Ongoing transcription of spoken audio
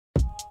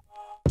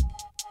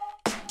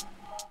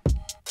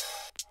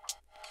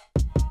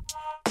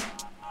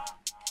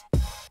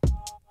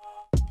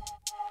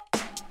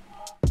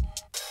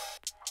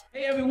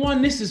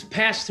everyone, this is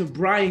Pastor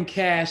Brian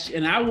Cash,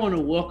 and I want to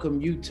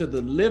welcome you to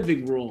the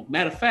living room.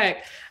 Matter of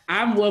fact,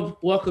 I'm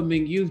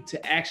welcoming you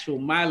to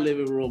my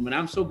living room, and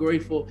I'm so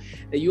grateful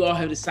that you all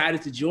have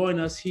decided to join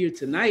us here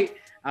tonight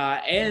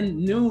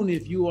and noon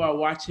if you are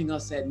watching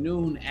us at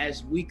noon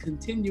as we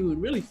continue and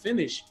really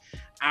finish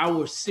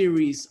our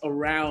series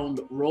around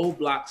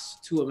roadblocks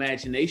to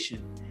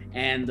imagination.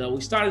 And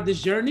we started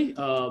this journey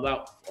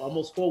about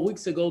almost 4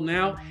 weeks ago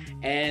now,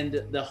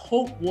 and the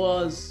hope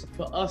was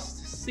for us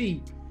to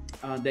see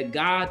that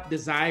God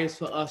desires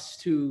for us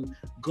to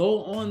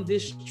go on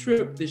this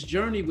trip, this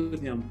journey with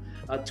him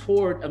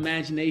toward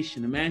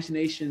imagination.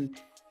 Imagination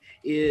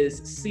is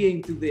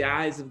seeing through the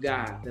eyes of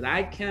God, that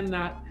I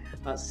cannot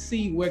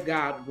see where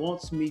God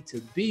wants me to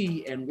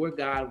be and where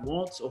God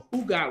wants or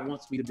who God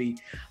wants me to be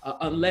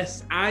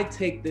unless I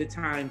take the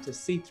time to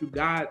see through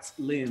God's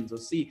lens or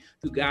see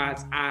through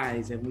God's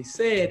eyes. And we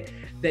said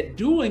that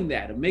doing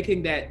that or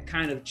making that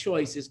kind of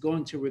choice is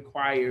going to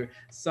require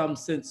some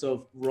sense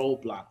of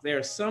roadblock. There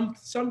are some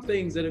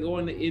things that are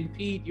going to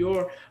impede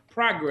your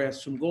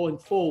progress from going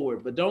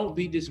forward, but don't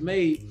be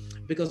dismayed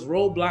because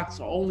roadblocks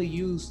are only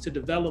used to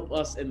develop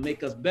us and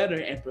make us better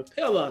and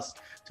propel us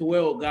to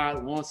where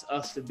God wants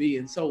us to be.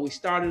 And so we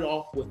started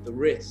off with the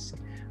risk,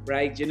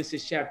 right?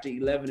 Genesis chapter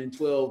 11 and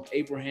 12,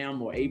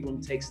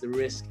 Abram takes the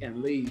risk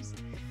and leaves.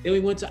 Then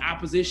we went to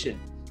opposition,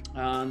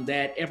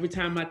 that every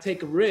time I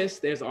take a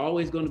risk, there's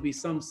always going to be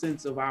some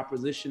sense of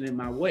opposition in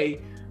my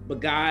way, but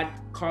God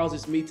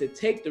causes me to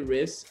take the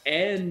risk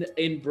and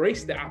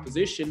embrace the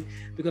opposition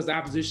because the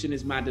opposition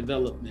is my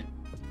development.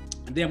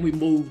 And then we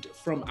moved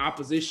from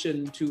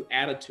opposition to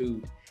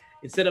attitude.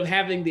 Instead of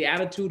having the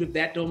attitude of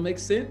that don't make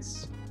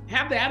sense,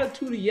 have the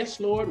attitude of yes,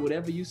 Lord,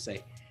 whatever you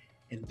say.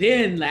 And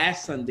then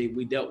last Sunday,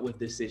 we dealt with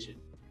the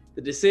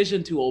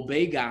decision to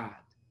obey God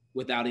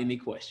without any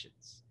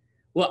questions.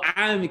 Well,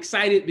 I'm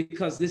excited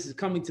because this is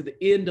coming to the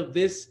end of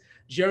this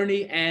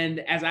journey. And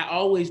as I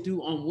always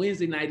do on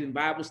Wednesday night in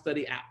Bible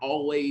study, I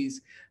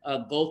always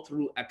go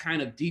through a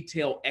kind of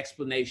detailed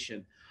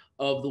explanation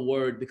of the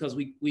word because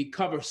we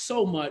cover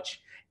so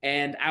much.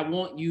 And I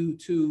want you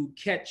to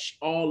catch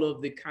all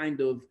of the kind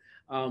of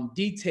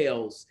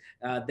details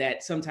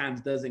that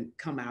sometimes doesn't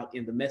come out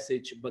in the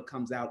message, but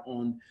comes out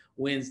on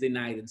Wednesday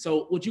night. And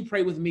so would you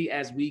pray with me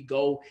as we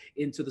go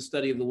into the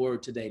study of the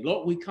word today?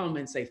 Lord, we come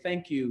and say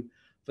thank you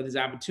for this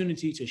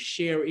opportunity to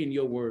share in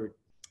your word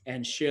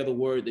and share the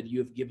word that you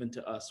have given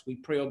to us. We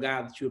pray, oh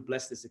God, that you have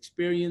blessed this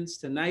experience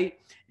tonight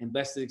and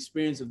bless the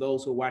experience of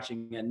those who are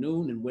watching at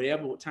noon and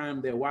whatever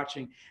time they're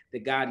watching,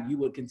 that God, you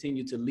would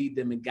continue to lead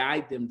them and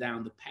guide them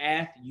down the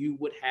path you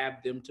would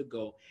have them to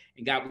go.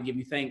 And God, we give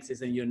you thanks.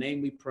 It's in your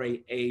name we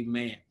pray,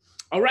 amen.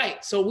 All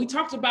right, so we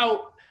talked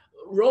about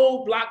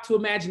roadblock to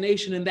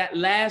imagination, and that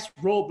last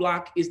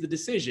roadblock is the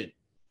decision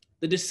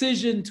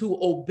to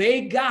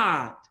obey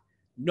God,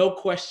 no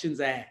questions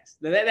asked.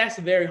 Now that's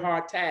a very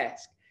hard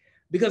task.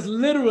 Because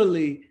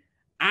literally,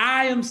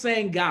 I am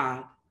saying,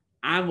 God,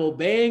 I'm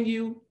obeying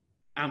you.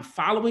 I'm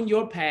following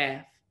your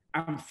path.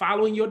 I'm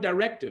following your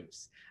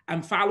directives.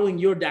 I'm following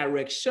your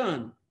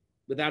direction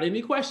without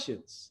any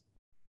questions.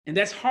 And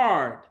that's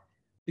hard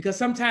because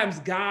sometimes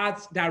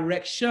God's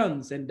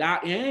directions and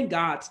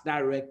God's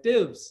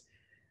directives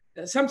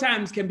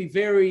sometimes can be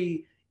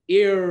very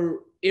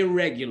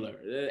irregular,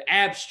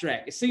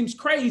 abstract. It seems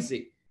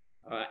crazy.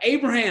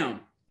 Abraham,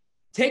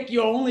 take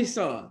your only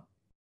son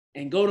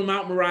and go to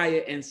Mount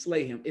Moriah and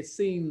slay him. It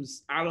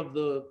seems out of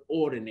the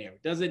ordinary.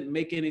 Doesn't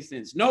make any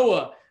sense.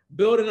 Noah,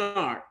 build an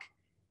ark.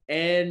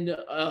 And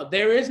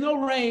there is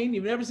no rain.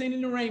 You've never seen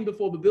any rain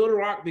before, but build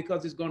an ark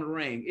because it's going to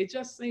rain. It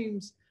just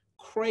seems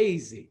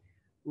crazy,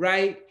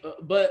 right?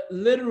 But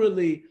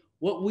literally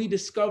what we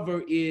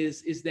discover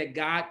is that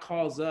God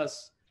calls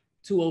us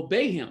to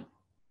obey him.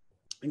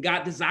 And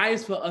God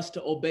desires for us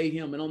to obey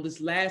him. And on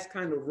this last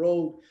kind of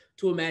road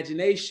to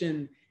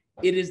imagination,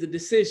 it is the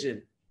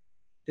decision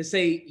to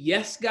say,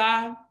 yes,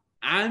 God,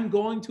 I'm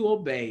going to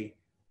obey,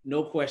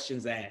 no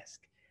questions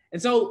asked.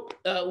 And so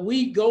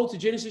we go to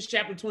Genesis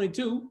chapter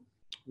 22,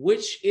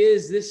 which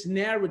is this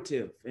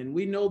narrative. And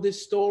we know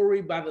this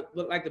story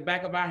like the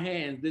back of our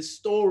hand, this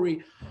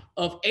story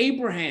of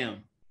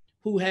Abraham,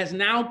 who has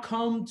now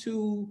come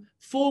to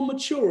full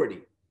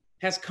maturity,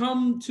 has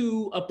come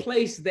to a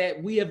place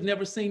that we have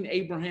never seen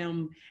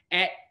Abraham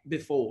at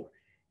before.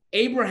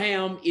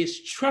 Abraham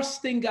is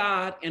trusting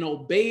God and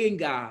obeying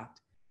God,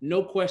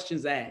 no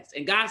questions asked.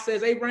 And God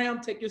says,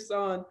 Abraham, take your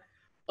son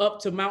up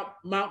to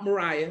Mount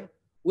Moriah,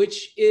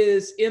 which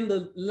is in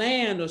the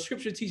land, or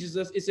scripture teaches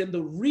us, it's in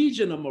the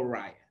region of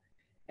Moriah.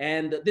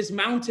 And this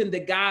mountain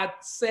that God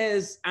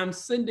says, I'm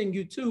sending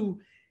you to,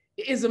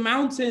 is a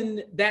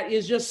mountain that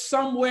is just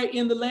somewhere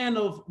in the land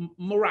of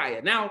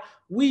Moriah. Now,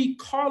 we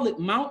call it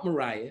Mount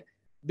Moriah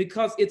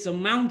because it's a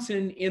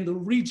mountain in the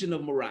region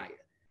of Moriah.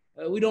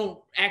 We don't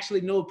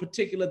actually know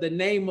the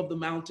name of the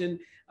mountain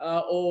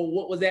or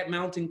what was that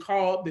mountain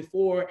called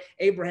before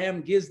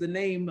Abraham gives the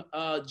name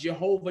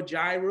Jehovah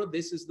Jireh.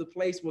 This is the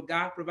place where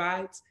God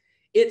provides.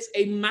 It's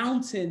a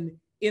mountain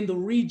in the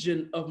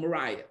region of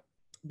Moriah.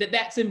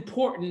 That's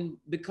important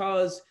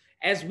because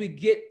as we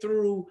get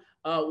through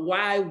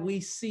why we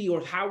see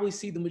or how we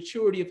see the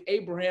maturity of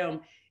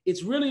Abraham,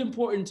 it's really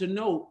important to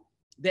note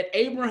that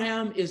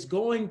Abraham is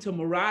going to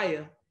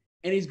Moriah,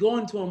 and he's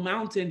going to a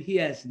mountain he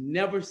has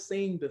never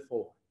seen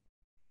before.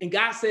 And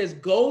God says,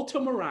 go to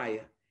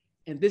Moriah,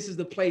 and this is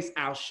the place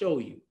I'll show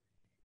you.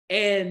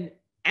 And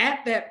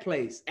at that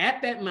place,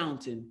 at that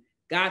mountain,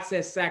 God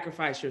says,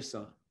 sacrifice your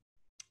son,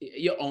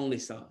 your only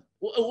son.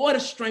 What a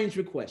strange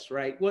request,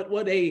 right?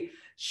 What a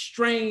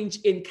strange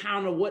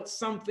encounter. What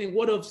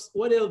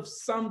if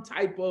some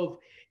type of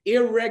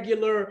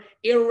irregular,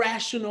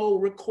 irrational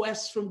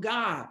request from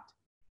God?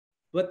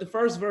 But the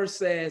first verse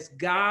says,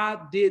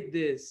 God did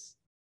this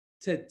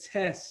to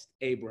test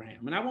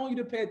Abraham. And I want you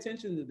to pay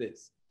attention to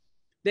this.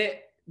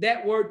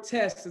 That word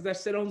test, as I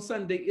said on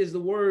Sunday, is the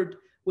word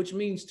which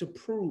means to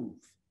prove.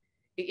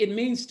 It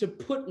means to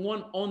put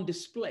one on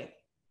display.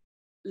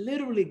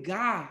 Literally,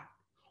 God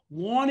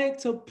wanted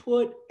to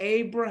put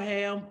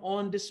Abraham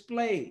on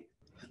display.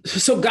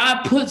 So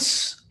God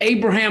puts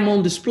Abraham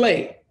on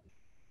display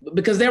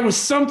because there was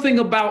something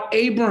about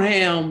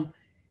Abraham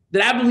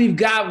that I believe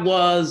God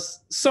was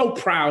so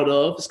proud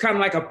of. It's kind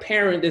of like a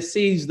parent that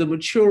sees the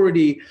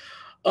maturity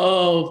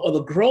of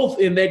the growth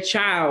in their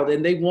child,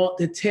 and they want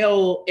to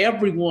tell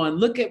everyone,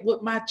 look at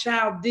what my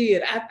child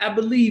did. I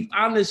believe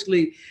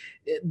honestly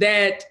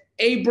that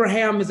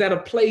Abraham is at a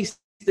place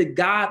that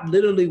God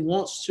literally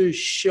wants to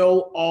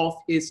show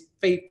off his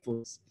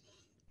faithfulness.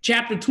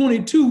 Chapter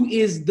 22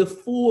 is the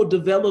full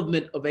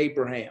development of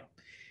Abraham.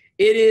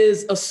 It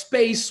is a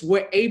space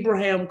where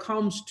Abraham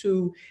comes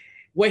to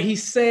where he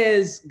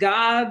says,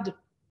 God,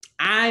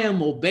 I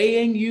am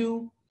obeying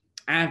you.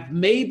 I've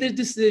made the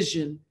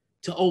decision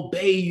to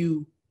obey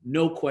you,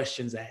 no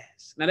questions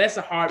asked. Now that's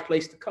a hard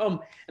place to come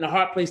and a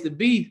hard place to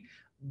be.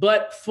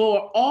 But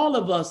for all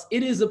of us,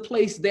 it is a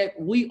place that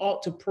we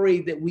ought to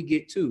pray that we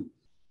get to.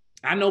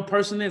 I know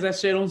personally, as I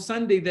said on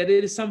Sunday, that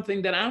it is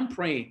something that I'm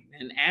praying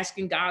and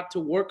asking God to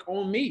work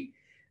on me.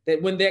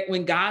 That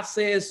when God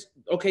says,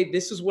 okay,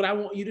 this is what I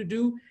want you to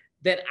do,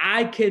 that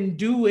I can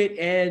do it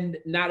and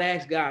not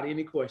ask God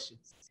any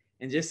questions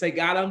and just say,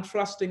 God, I'm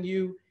trusting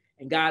you.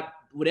 And God,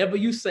 whatever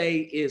you say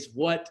is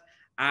what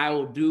I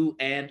will do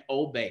and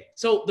obey.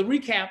 So the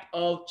recap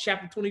of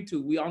chapter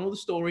 22, we all know the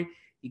story.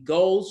 He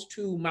goes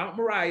to Mount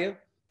Moriah,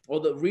 or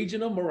the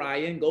region of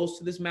Moriah, and goes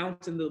to this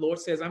mountain the Lord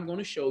says, I'm going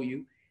to show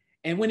you.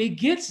 And when he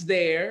gets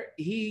there,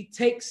 he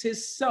takes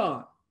his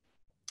son,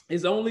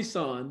 his only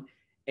son,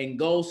 and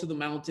goes to the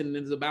mountain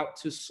and is about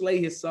to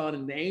slay his son.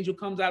 And the angel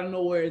comes out of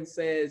nowhere and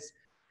says,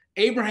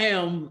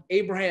 Abraham,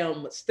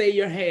 Abraham, stay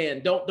your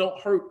hand.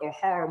 Don't hurt or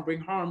harm, bring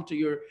harm to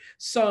your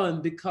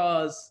son,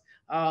 because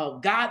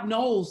God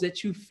knows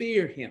that you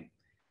fear him.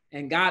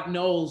 And God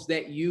knows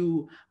that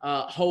you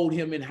hold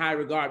him in high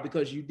regard,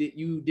 because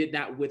you did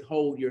not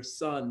withhold your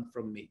son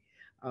from me.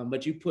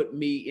 But you put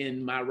me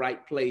in my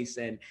right place,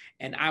 and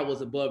I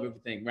was above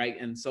everything, right?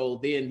 And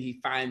so then he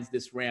finds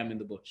this ram in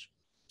the bush.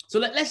 So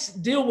let's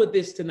deal with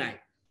this tonight.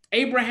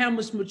 Abraham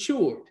was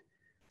matured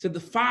to the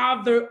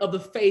father of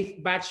the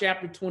faith by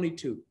chapter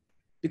 22,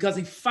 because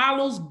he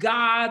follows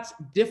God's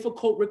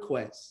difficult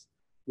requests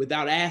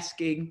without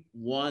asking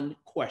one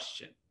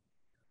question.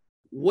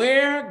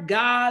 Where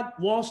God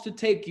wants to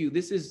take you,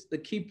 this is the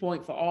key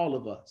point for all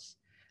of us.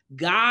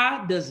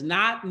 God does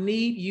not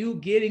need you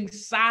getting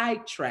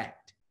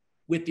sidetracked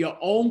with your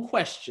own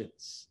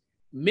questions.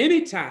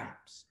 Many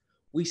times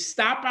we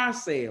stop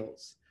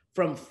ourselves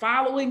from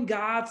following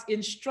God's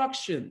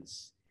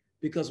instructions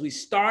because we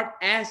start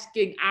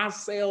asking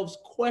ourselves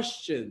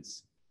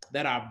questions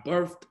that are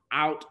birthed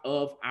out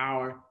of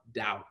our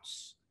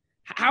doubts.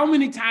 How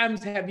many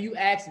times have you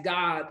asked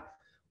God,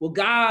 well,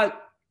 God,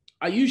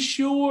 are you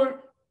sure?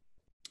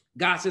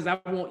 God says, I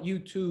want you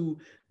to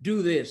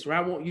do this, or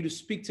I want you to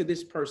speak to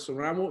this person,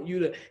 or I want you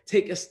to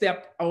take a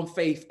step on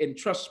faith and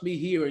trust me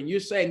here. And you're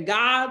saying,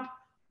 God,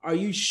 are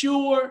you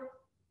sure?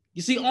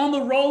 You see, on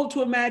the road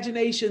to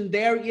imagination,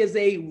 there is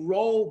a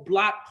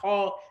roadblock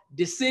called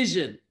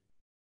decision.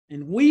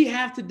 And we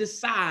have to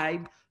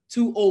decide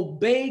to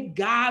obey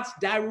God's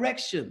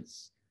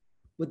directions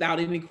without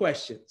any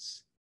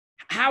questions.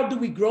 How do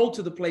we grow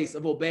to the place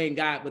of obeying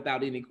God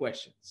without any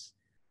questions?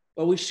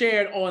 Well, we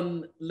shared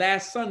on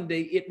last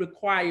Sunday, it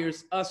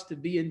requires us to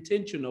be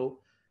intentional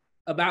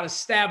about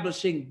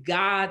establishing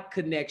God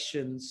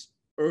connections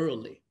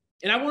early.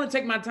 And I want to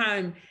take my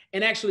time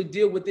and actually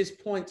deal with this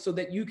point so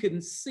that you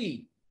can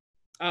see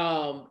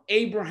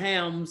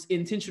Abraham's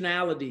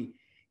intentionality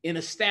in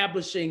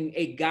establishing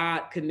a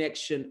God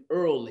connection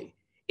early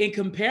in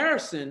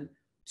comparison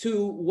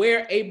to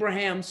where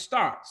Abraham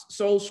starts.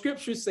 So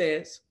scripture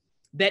says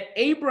that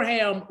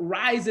Abraham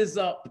rises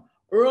up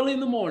early in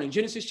the morning.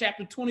 Genesis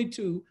chapter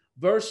 22,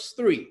 verse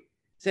 3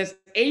 says,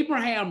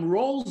 Abraham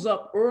rose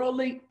up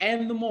early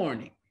in the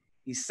morning.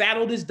 He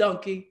saddled his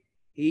donkey.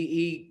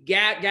 He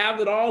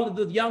gathered all of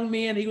the young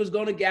men he was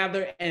going to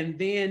gather, and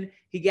then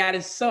he got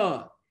his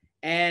son,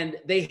 and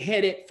they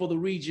headed for the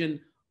region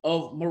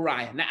of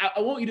Moriah. Now, I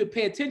want you to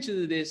pay attention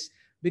to this,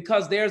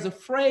 because there's a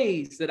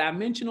phrase that I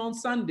mentioned on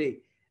Sunday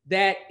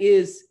that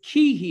is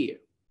key here.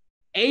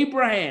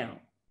 Abraham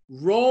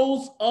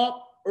rose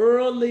up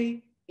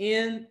early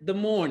in the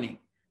morning.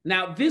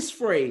 Now, this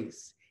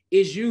phrase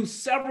is used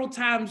several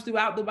times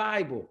throughout the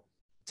Bible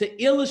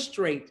to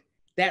illustrate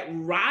that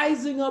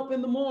rising up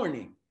in the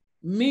morning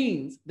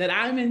means that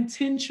I'm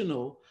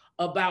intentional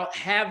about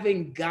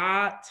having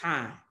God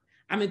time.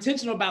 I'm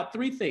intentional about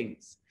three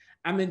things.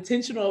 I'm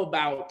intentional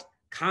about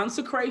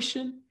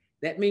consecration.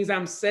 That means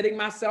I'm setting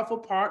myself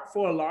apart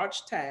for a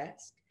large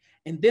task.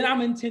 And then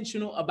I'm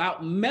intentional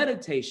about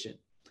meditation.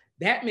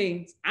 That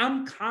means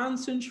I'm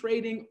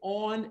concentrating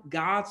on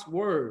God's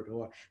word,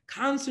 or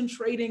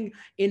concentrating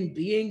in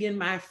being in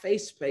my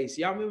face space.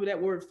 Y'all remember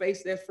that word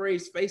face, that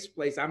phrase face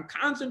place? I'm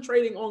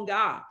concentrating on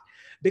God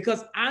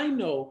because I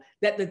know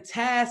that the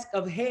task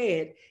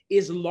ahead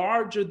is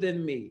larger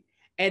than me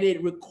and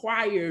it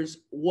requires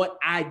what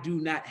I do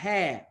not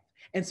have.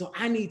 And so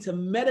I need to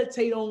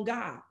meditate on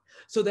God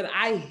so that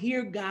I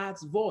hear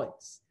God's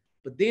voice.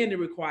 But then it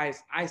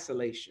requires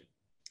isolation.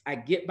 I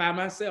get by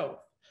myself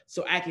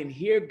so I can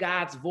hear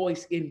God's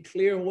voice in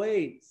clear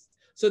ways,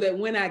 so that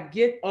when I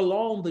get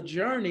along the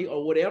journey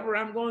or whatever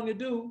I'm going to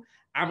do,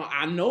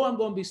 I know I'm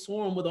going to be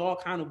swarmed with all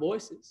kinds of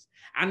voices.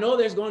 I know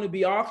there's going to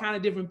be all kinds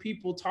of different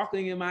people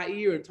talking in my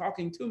ear and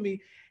talking to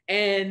me,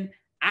 and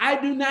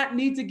I do not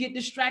need to get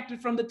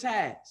distracted from the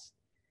task.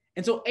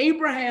 And so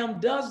Abraham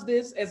does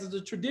this, as is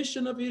the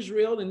tradition of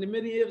Israel and the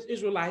many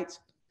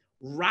Israelites,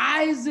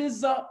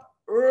 rises up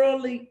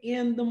early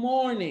in the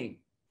morning.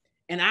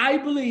 And I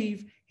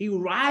believe he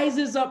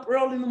rises up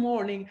early in the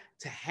morning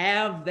to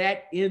have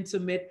that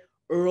intimate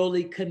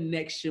early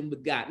connection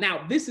with God.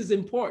 Now, this is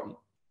important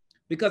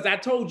because I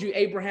told you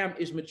Abraham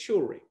is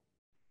maturing.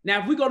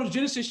 Now, if we go to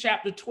Genesis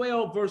chapter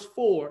 12, verse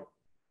 4,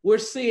 we're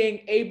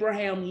seeing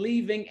Abraham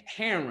leaving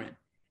Haran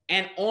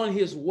and on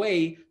his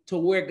way to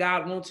where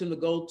God wants him to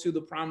go, to the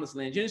promised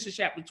land. Genesis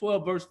chapter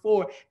 12, verse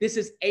 4, this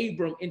is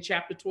Abram in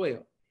chapter 12.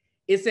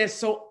 It says,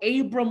 so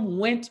Abram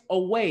went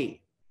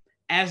away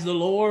as the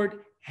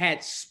Lord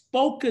had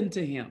spoken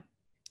to him,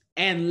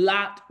 and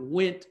Lot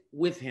went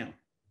with him.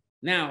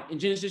 Now, in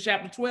Genesis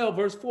chapter 12,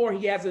 verse 4,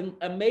 he has an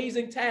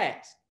amazing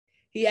task.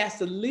 He has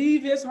to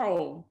leave his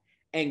home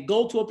and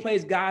go to a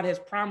place God has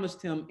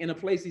promised him, in a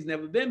place he's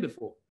never been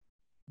before.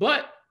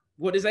 But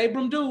what does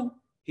Abram do?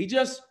 He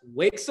just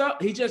wakes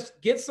up, he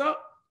just gets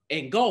up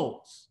and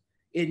goes.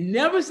 It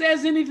never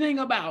says anything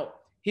about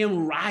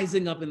him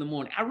rising up in the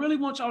morning. I really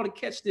want y'all to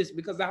catch this,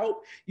 because I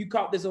hope you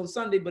caught this on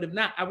Sunday, but if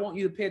not, I want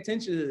you to pay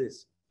attention to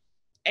this.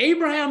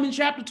 Abraham in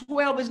chapter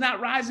 12 is not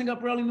rising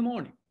up early in the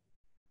morning.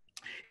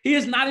 He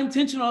is not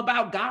intentional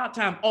about God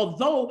time,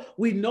 although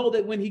we know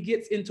that when he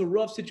gets into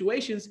rough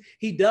situations,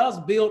 he does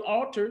build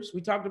altars.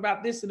 We talked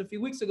about this a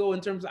few weeks ago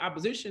in terms of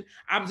opposition.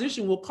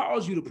 Opposition will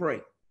cause you to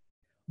pray.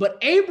 But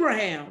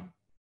Abraham,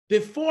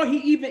 before he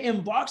even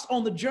embarks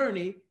on the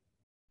journey,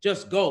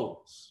 just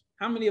goes.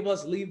 How many of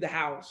us leave the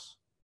house?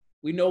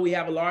 We know we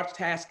have a large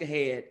task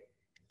ahead,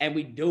 and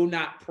we do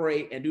not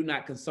pray and do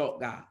not consult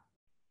God.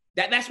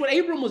 That's what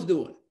Abram was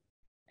doing.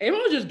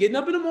 Abram was just getting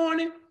up in the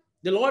morning.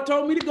 The Lord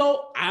told me to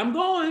go. I'm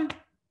going.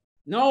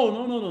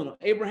 No.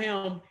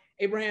 Abraham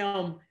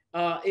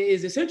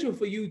is essential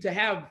for you to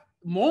have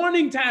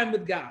morning time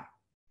with God.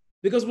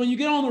 Because when you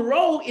get on the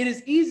road, it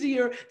is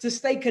easier to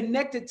stay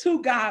connected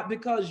to God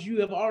because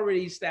you have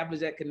already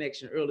established that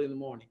connection early in the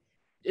morning.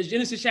 It's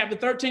Genesis chapter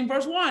 13,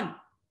 verse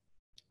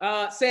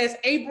 1. Says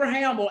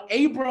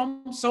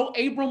Abram, so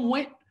Abram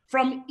went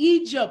from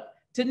Egypt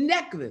to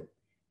Negev,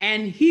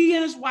 and he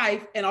and his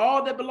wife and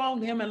all that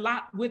belonged to him, and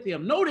Lot with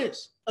him.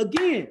 Notice,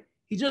 again,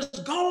 he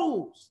just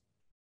goes.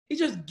 He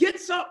just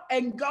gets up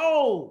and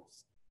goes,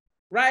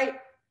 right?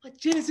 But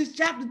Genesis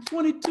chapter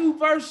 22,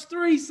 verse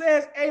 3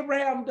 says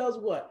Abraham does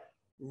what?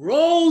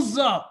 Rose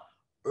up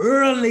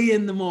early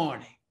in the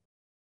morning.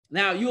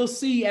 Now, you'll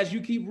see as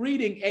you keep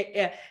reading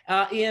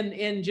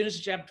in Genesis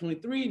chapter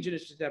 23 and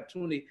Genesis chapter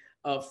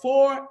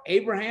 24,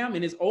 Abraham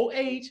in his old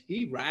age,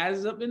 he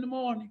rises up in the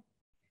morning,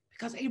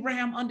 because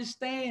Abraham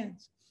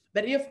understands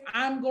that if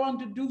I'm going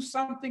to do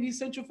something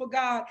essential for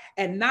God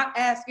and not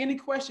ask any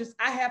questions,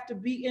 I have to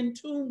be in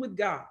tune with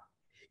God.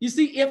 You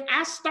see, if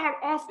I start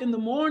off in the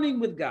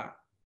morning with God,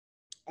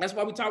 that's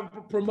why we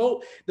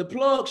promote the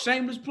plug,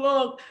 shameless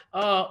plug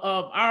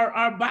of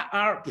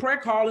our prayer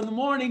call in the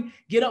morning,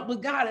 Get Up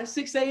with God at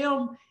 6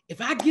 a.m. If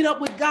I get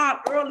up with God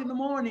early in the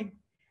morning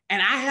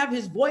and I have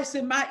his voice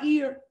in my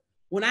ear,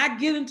 when I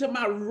get into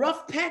my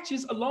rough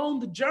patches along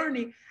the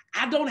journey,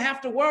 I don't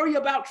have to worry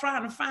about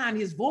trying to find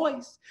his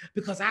voice,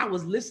 because I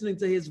was listening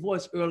to his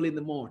voice early in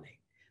the morning.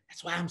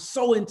 That's why I'm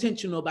so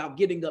intentional about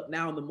getting up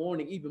now in the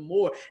morning, even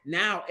more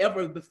now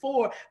ever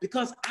before,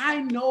 because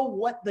I know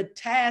what the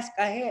task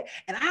ahead,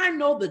 and I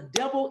know the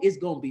devil is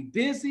going to be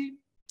busy.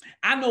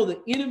 I know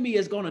the enemy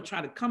is going to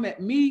try to come at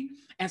me.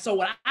 And so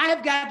what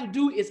I've got to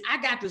do is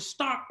I got to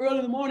start early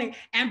in the morning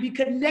and be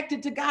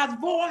connected to God's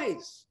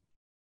voice.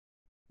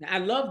 Now, I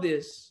love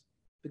this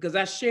because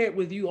I shared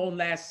with you on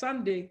last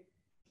Sunday.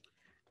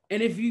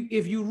 And if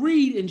you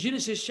read in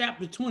Genesis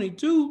chapter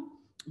 22,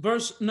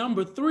 verse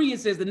number 3, it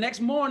says, the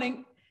next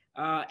morning,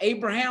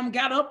 Abraham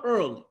got up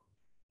early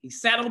He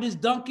saddled his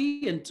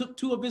donkey and took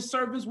 2 of his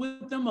servants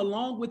with him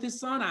along with his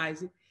son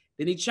Isaac.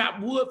 Then he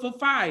chopped wood for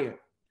fire.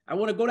 I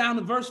want to go down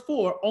to verse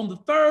 4. On the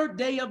 3rd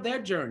day of their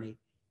journey,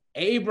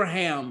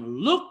 Abraham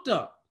looked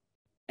up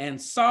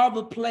and saw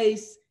the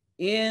place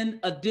in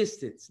a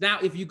distance. Now,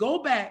 if you go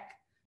back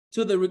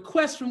to the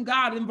request from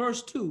God in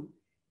verse 2,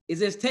 it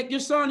says, take your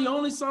son, your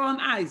only son,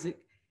 Isaac.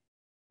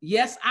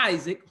 Yes,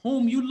 Isaac,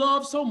 whom you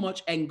love so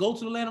much, and go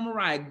to the land of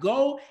Moriah.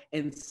 Go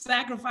and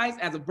sacrifice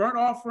as a burnt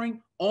offering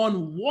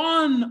on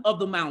one of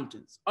the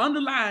mountains.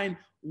 Underline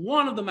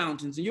one of the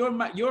mountains. And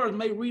yours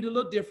may read a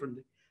little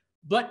differently.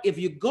 But if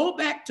you go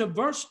back to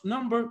verse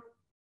number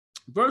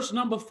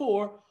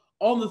 4,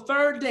 on the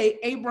 3rd day,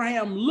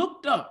 Abraham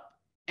looked up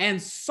and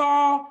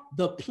saw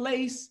the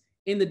place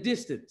in the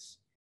distance.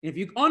 If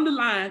you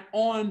underline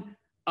on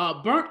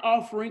burnt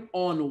offering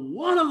on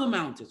one of the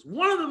mountains.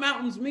 One of the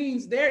mountains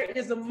means there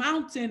is a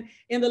mountain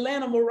in the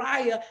land of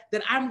Moriah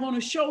that I'm going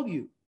to show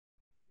you.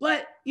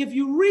 But if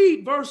you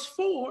read verse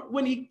 4,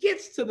 when he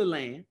gets to the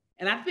land,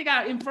 and I think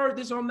I inferred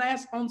this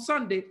on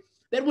Sunday,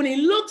 that when he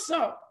looks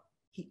up,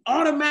 he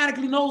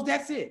automatically knows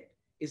that's it.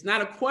 It's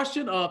not a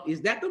question of,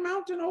 is that the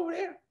mountain over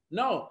there?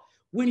 No.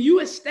 When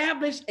you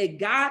establish a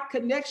God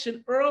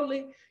connection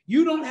early,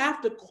 you don't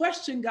have to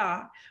question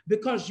God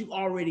because you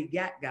already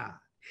got God.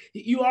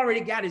 You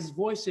already got his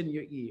voice in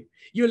your ear.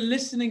 You're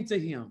listening to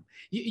him.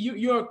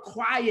 You're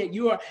quiet.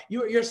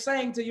 You're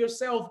saying to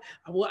yourself,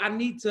 well, I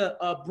need to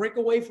break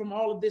away from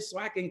all of this so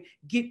I can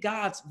get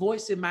God's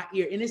voice in my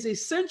ear. And it's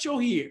essential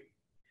here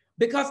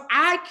because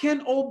I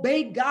can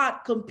obey God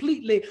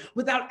completely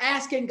without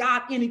asking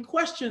God any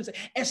questions,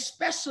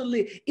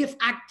 especially if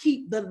I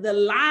keep the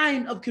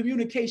line of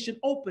communication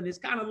open. It's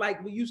kind of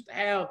like we used to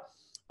have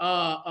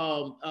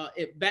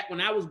back when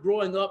I was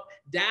growing up,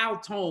 dial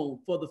tone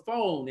for the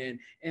phone.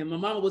 And my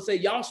mama would say,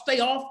 y'all stay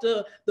off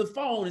the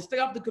phone and stay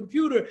off the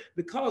computer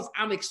because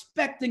I'm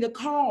expecting a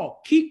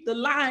call. Keep the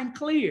line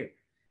clear.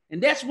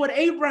 And that's what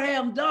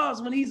Abraham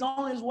does when he's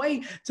on his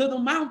way to the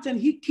mountain.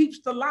 He keeps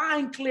the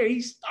line clear.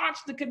 He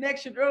starts the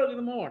connection early in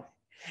the morning.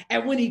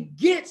 And when he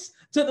gets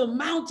to the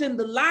mountain,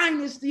 the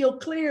line is still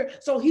clear.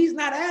 So he's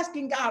not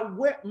asking God,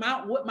 what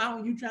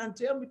mountain you trying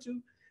to tell me to?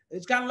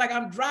 It's kind of like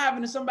I'm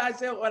driving and somebody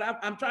said, well,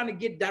 I'm trying to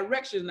get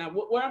directions now.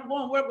 Where I'm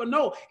going, where?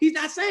 No, he's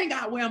not saying,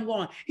 God, where I'm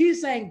going. He's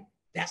saying,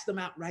 that's the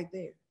mountain right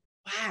there.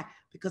 Why?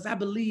 Because I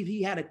believe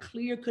he had a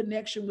clear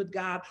connection with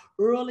God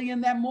early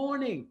in that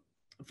morning.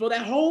 For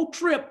that whole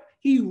trip,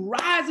 he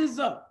rises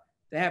up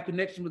to have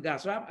connection with God.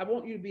 So I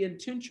want you to be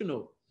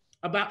intentional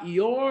about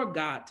your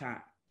God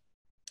time.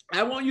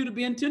 I want you to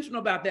be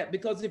intentional about that,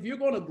 because if you're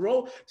going to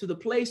grow to the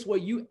place where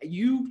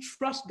you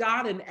trust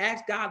God and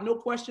ask God no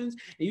questions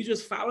and you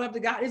just follow after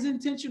God, is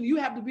intentional. You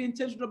have to be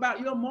intentional about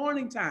your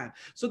morning time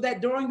so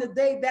that during the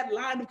day, that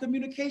line of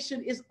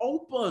communication is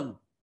open.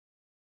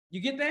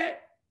 You get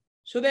that?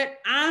 So that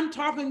I'm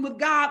talking with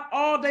God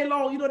all day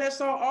long. You know that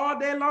song, All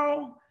Day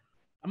Long?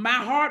 My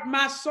heart,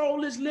 my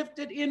soul is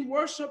lifted in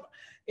worship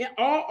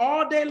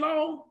all day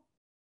long.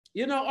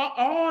 You know,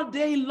 all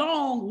day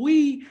long,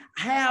 we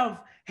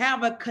have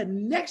a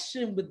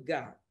connection with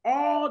God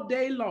all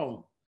day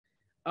long.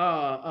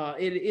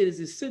 It is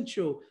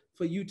essential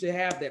for you to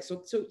have that.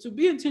 So to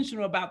be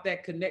intentional about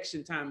that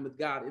connection time with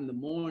God in the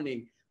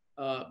morning,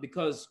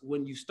 because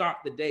when you start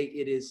the day,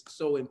 it is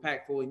so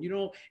impactful, and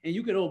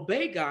you can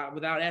obey God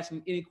without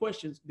asking any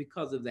questions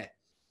because of that.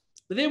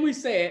 But then we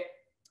said,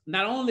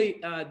 not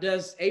only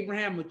does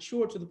Abraham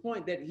mature to the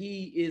point that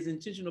he is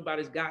intentional about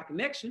his God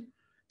connection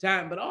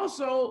time, but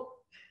also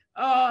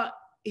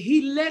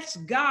he lets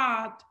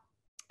God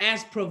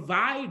as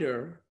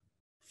provider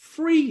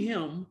free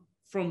him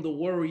from the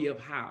worry of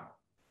how.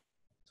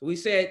 So we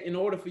said, in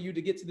order for you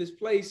to get to this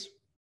place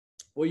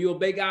where you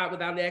obey God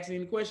without asking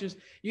any questions,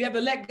 you have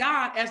to let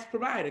God as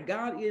provider.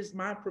 God is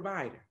my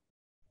provider.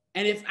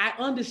 And if I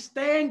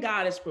understand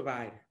God as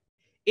provider,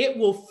 it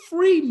will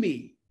free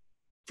me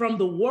from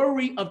the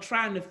worry of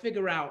trying to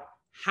figure out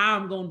how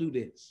I'm going to do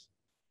this,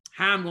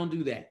 how I'm going to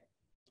do that.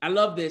 I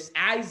love this.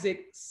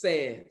 Isaac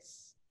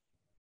says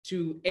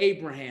to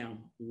Abraham,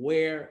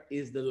 where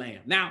is the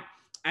lamb? Now,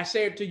 I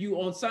shared to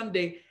you on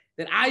Sunday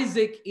that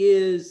Isaac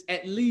is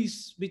at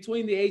least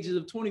between the ages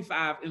of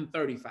 25 and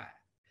 35.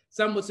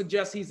 Some would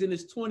suggest he's in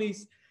his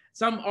 20s.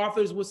 Some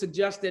authors would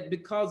suggest that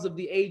because of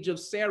the age of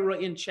Sarah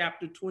in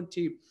chapter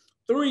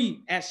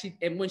 23,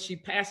 and when she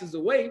passes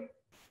away,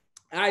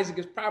 Isaac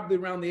is probably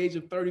around the age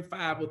of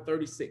 35 or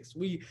 36.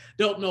 We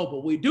don't know,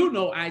 but we do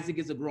know Isaac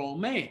is a grown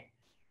man.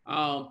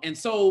 And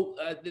so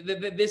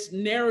this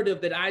narrative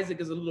that Isaac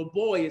is a little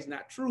boy is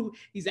not true.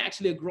 He's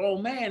actually a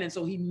grown man. And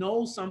so he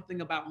knows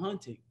something about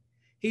hunting.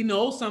 He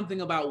knows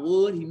something about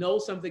wood. He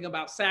knows something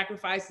about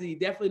sacrifices. He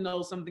definitely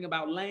knows something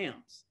about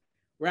lambs,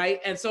 right?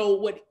 And so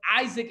what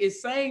Isaac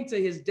is saying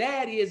to his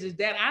dad is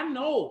Dad, I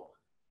know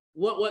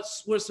what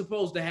we're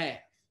supposed to have.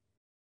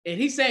 And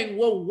he's saying,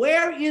 well,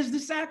 where is the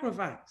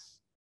sacrifice?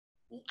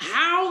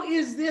 How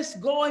is this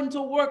going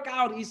to work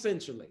out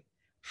essentially?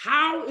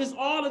 How is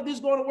all of this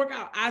going to work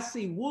out? I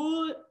see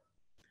wood,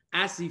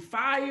 I see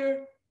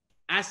fire,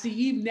 I see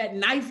even that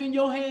knife in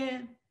your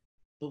hand.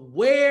 but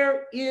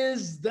where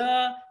is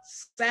the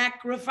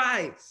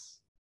sacrifice?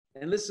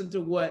 And listen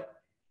to what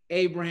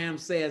Abraham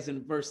says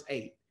in verse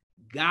 8.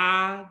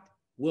 God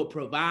will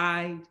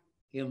provide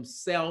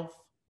himself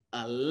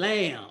a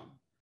lamb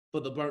for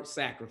the burnt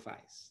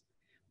sacrifice.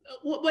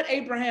 What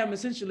Abraham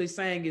essentially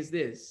saying is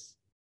this: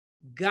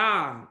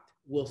 God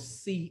will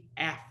see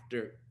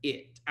after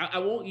it. I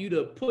want you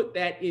to put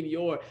that in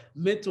your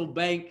mental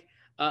bank.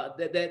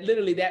 That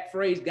literally, that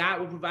phrase, God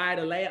will provide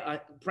a lamb,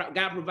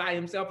 God provide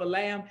himself a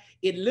lamb.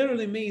 It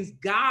literally means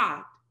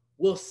God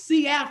will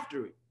see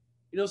after it.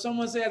 You know,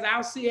 someone says,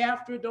 I'll see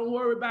after it. Don't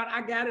worry about it.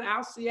 I got it.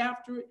 I'll see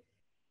after it.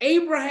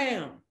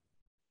 Abraham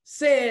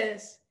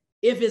says,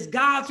 if it's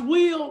God's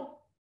will,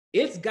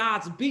 it's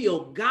God's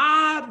bill.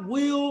 God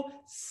will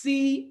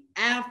see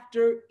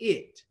after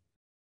it.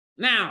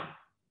 Now,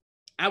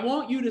 I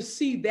want you to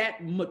see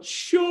that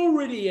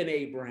maturity in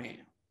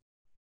Abraham,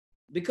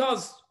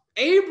 because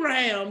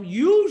Abraham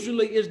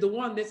usually is the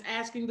one that's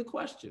asking the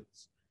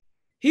questions.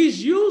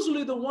 He's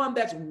usually the one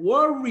that's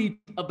worried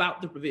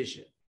about the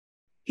provision.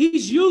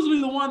 He's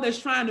usually the one that's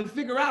trying to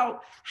figure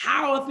out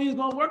how are things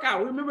going to work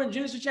out. Remember in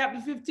Genesis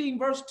chapter 15,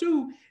 verse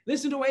 2,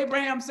 listen to what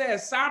Abraham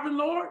says: Sovereign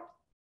Lord,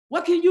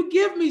 what can you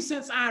give me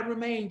since I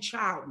remain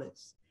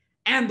childless?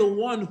 And the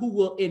one who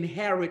will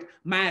inherit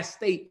my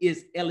estate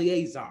is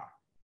Eliezer.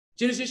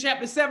 Genesis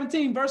chapter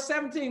 17, verse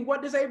 17,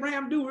 what does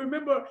Abraham do?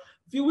 Remember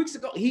a few weeks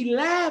ago, he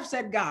laughs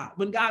at God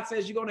when God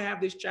says you're going to have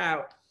this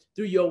child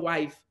through your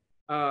wife,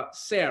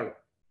 Sarah.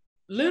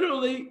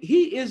 Literally,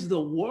 he is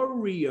the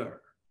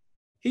worrier.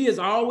 He is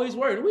always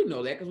worried. We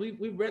know that because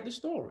we've read the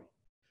story.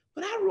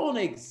 But I want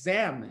to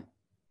examine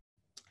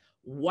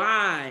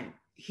why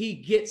he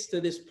gets to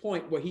this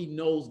point where he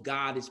knows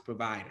God is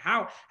providing.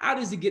 How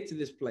does he get to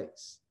this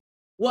place?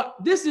 Well,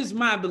 this is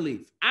my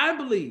belief. I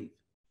believe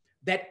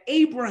that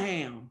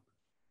Abraham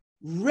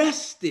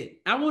rested.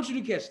 I want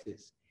you to catch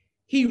this.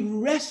 He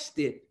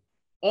rested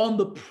on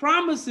the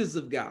promises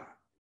of God.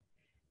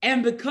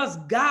 And because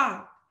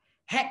God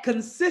had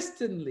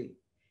consistently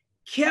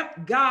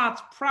kept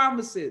God's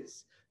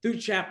promises through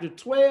chapter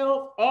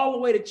 12 all the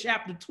way to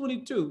chapter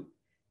 22,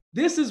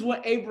 this is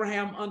what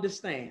Abraham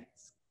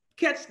understands.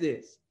 Catch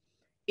this.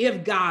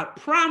 If God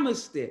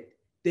promised it,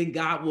 then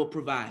God will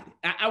provide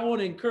it. I want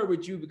to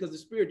encourage you, because the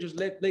Spirit just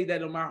laid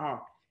that on my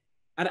heart.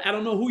 I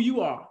don't know who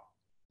you are,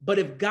 but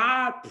if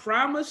God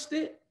promised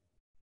it,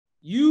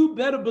 you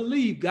better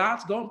believe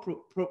God's going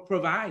to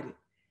provide it.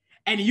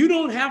 And you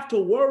don't have to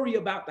worry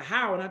about the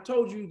how. And I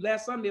told you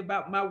last Sunday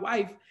about my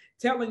wife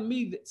telling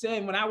me,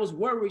 saying when I was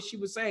worried, she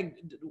was saying,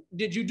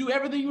 did you do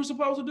everything you were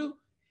supposed to do?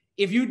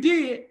 If you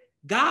did,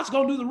 God's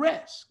going to do the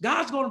rest.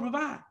 God's going to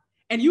provide.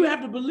 And you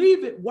have to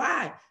believe it.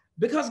 Why?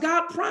 Because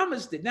God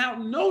promised it. Now,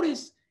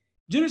 notice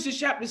Genesis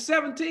chapter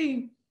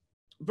 17,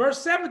 verse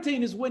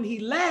 17 is when he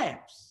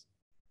laughs.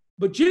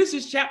 But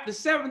Genesis chapter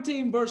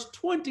 17, verse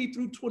 20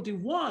 through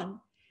 21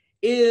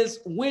 is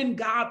when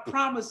God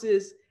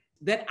promises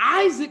that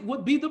Isaac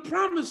would be the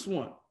promised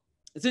one.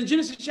 It's in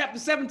Genesis chapter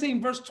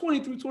 17, verse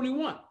 20 through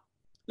 21.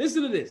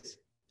 Listen to this.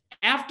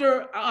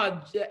 After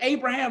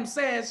Abraham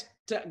says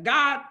to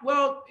God,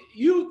 well,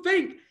 you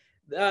think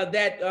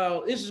that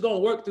this is going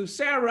to work through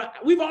Sarah.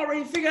 We've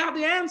already figured out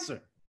the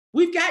answer.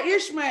 We've got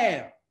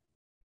Ishmael.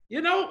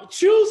 You know,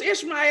 choose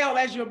Ishmael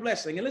as your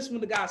blessing. And listen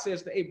what God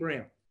says to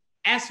Abraham.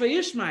 As for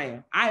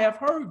Ishmael, I have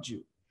heard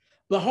you.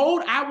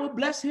 Behold, I will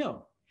bless him,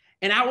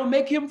 and I will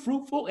make him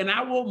fruitful, and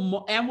I will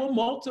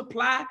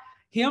multiply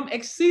him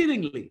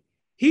exceedingly.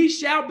 He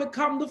shall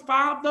become the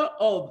father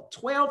of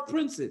 12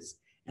 princes,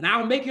 and I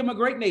will make him a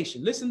great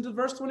nation. Listen to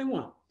verse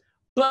 21.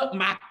 But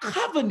my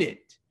covenant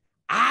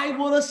I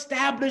will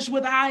establish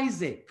with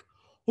Isaac,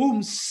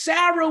 whom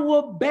Sarah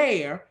will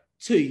bear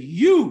to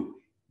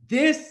you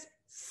this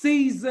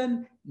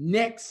season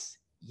next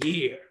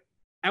year.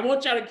 I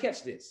want y'all to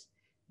catch this.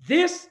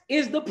 This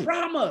is the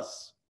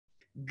promise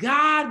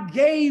God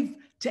gave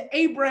to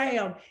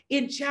Abraham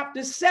in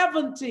chapter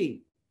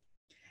 17.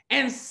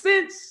 And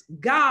since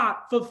God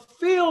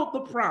fulfilled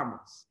the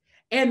promise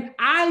and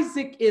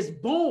Isaac is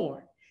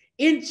born,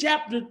 in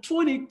chapter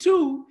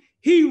 22,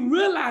 he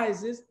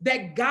realizes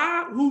that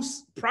God who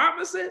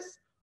promises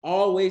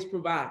always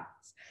provides.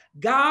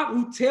 God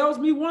who tells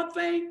me one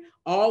thing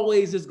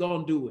always is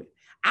going to do it.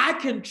 I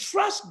can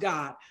trust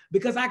God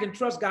because I can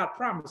trust God's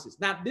promises.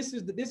 Now, this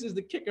is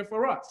the kicker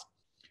for us.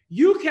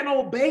 You can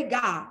obey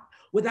God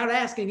without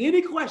asking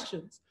any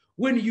questions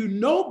when you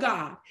know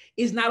God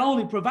is not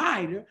only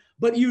provider,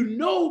 but you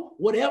know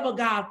whatever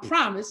God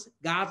promised,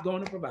 God's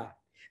going to provide.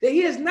 That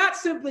he is not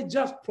simply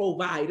just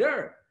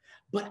provider,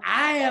 but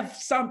I have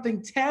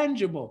something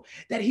tangible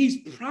that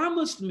he's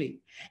promised me.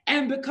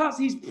 And because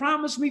he's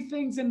promised me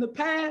things in the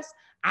past,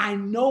 I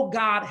know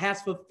God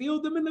has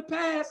fulfilled them in the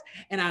past,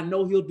 and I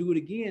know he'll do it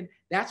again.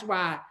 That's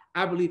why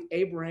I believe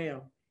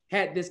Abraham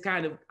had this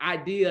kind of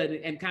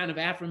idea and kind of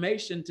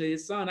affirmation to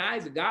his son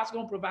Isaac. God's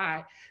going to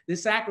provide the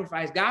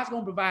sacrifice. God's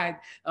going to provide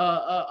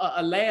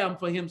a lamb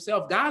for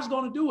himself. God's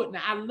going to do it.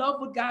 Now, I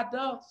love what God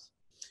does.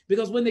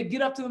 Because when they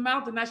get up to the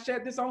mountain, I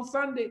shared this on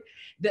Sunday,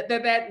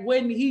 that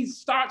when he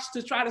starts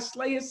to try to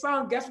slay his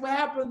son, guess what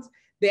happens?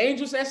 The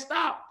angel says,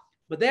 stop.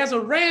 But there's a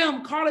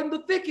ram caught in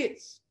the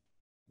thickets.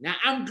 Now,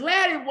 I'm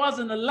glad it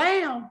wasn't a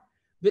lamb,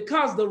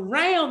 because the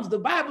rams, the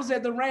Bible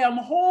said the ram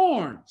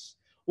horns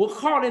were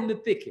caught in the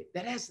thicket.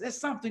 That's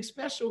something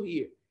special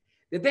here,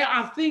 that there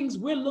are things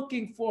we're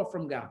looking for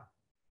from God.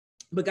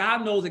 But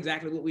God knows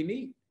exactly what we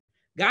need.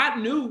 God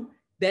knew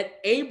that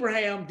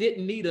Abraham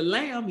didn't need a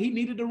lamb, he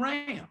needed a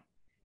ram.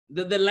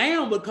 The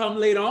lamb would come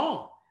later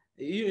on.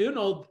 You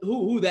know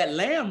who that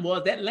lamb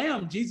was, that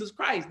lamb, Jesus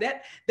Christ.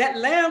 That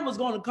lamb was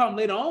going to come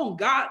later on.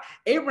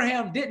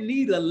 Abraham didn't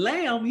need a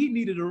lamb, he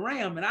needed a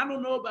ram. And I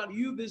don't know about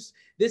you this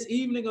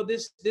evening or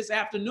this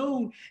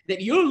afternoon,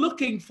 that you're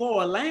looking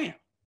for a lamb.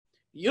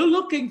 You're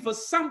looking for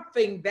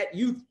something that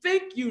you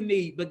think you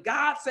need, but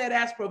God said,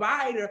 as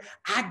provider,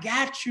 I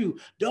got you.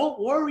 Don't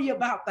worry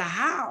about the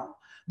how,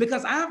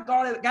 because I've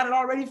got it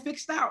already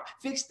fixed out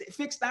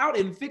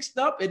and fixed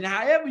up, and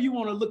however you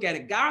want to look at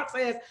it. God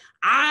says,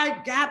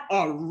 I got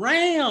a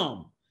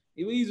ram.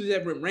 He uses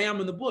that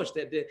ram in the bush.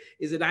 That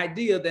is an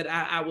idea that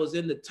I was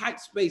in the tight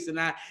space and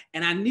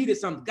I needed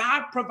something.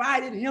 God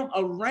provided him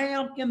a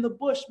ram in the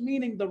bush,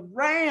 meaning the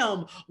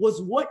ram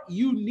was what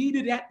you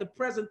needed at the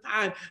present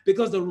time,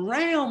 because the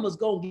ram was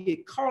going to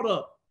get caught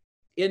up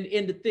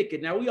in the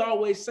thicket. Now, we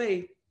always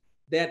say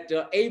that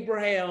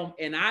Abraham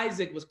and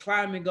Isaac was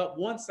climbing up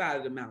one side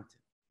of the mountain,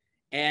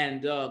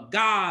 and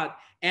God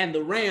and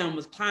the ram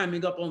was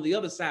climbing up on the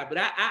other side. But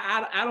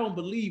I don't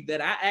believe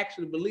that. I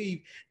actually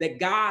believe that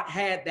God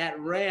had that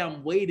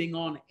ram waiting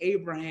on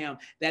Abraham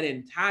that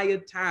entire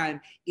time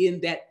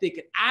in that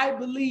thicket. I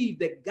believe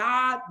that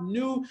God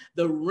knew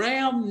the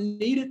ram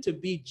needed to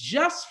be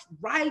just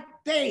right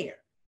there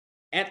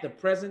at the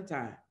present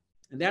time.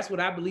 And that's what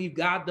I believe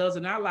God does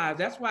in our lives.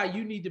 That's why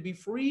you need to be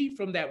free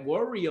from that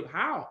worry of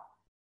how.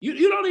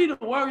 You don't need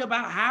to worry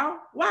about how.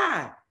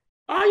 Why?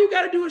 All you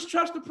got to do is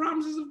trust the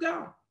promises of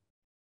God.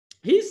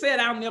 He said,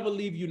 I'll never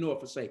leave you nor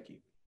forsake you.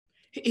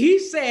 He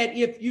said,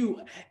 if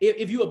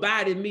you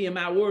abide in me and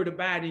my word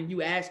abide in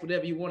you, ask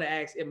whatever you want to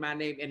ask in my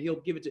name and he'll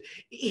give it to you.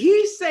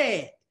 He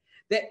said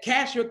that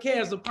cast your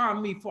cares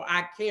upon me, for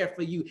I care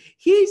for you.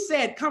 He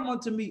said, come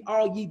unto me,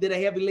 all ye that are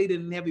heavy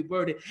laden and heavy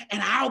burdened,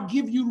 and I'll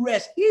give you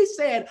rest. He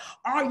said,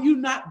 are you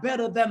not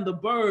better than the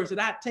birds that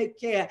I take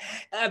care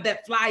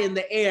that fly in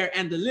the air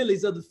and the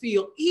lilies of the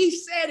field? He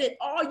said it.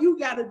 All you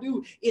got to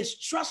do is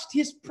trust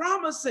his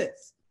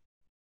promises.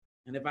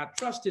 And if I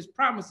trust his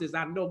promises,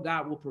 I know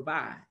God will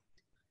provide.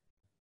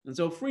 And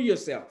so free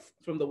yourself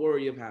from the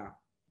worry of how.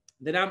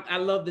 Then I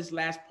love this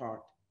last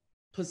part.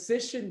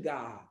 Position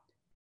God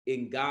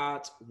in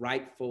God's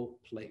rightful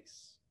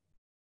place.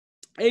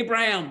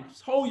 Abraham,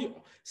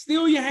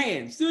 steal your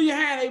hand,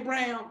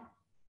 Abraham,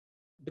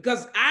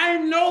 because I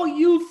know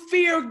you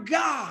fear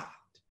God,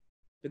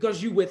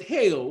 because you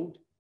withheld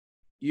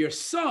your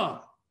son,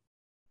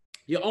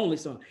 your only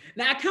son.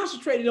 Now, I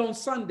concentrated on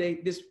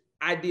Sunday this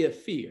idea of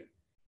fear.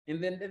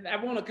 And then I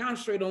want to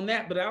concentrate on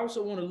that, but I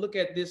also want to look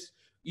at this.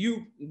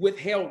 You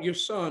withheld your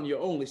son,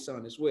 your only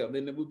son as well.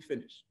 Then we'll be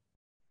finished.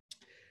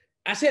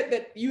 I said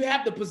that you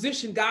have to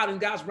position God in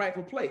God's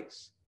rightful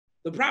place.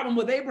 The problem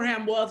with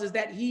Abraham is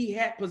that he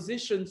had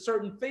positioned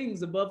certain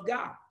things above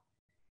God.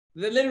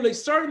 That literally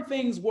certain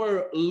things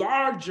were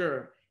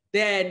larger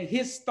than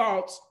his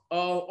thoughts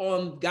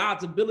on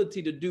God's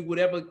ability to do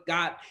whatever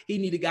he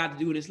needed God to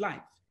do in his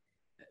life.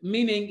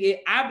 Meaning,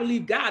 I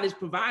believe God is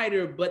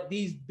provider, but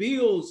these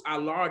bills are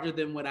larger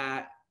than what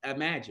I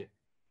imagine.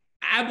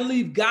 I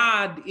believe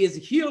God is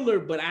healer,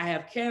 but I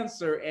have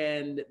cancer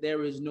and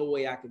there is no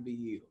way I can be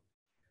healed,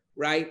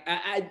 right?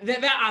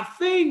 There are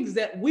things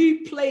that we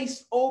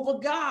place over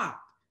God.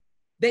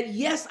 That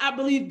yes, I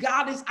believe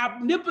God is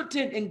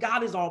omnipotent and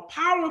God is all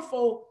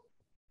powerful,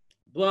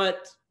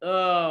 but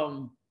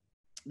the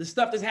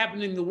stuff that's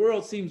happening in the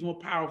world seems more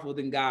powerful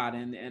than God.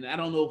 And I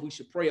don't know if we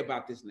should pray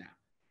about this now.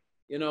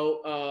 You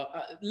know,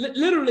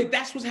 literally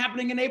that's what's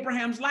happening in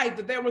Abraham's life,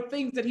 that there were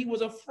things that he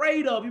was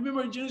afraid of. You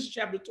remember in Genesis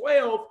chapter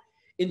 12,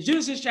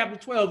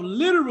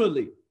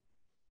 literally,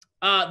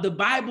 the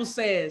Bible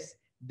says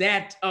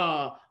that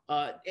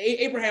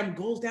Abraham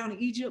goes down to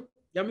Egypt.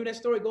 Y'all remember that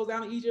story? Goes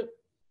down to Egypt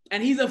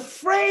and he's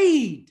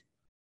afraid.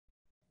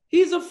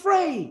 He's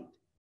afraid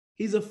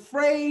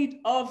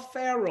of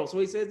Pharaoh. So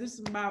he says, this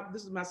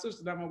is my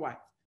sister, not my wife.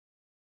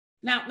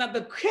 Now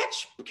the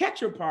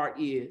catcher part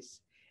is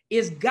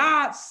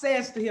God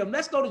says to him,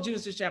 let's go to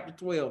Genesis chapter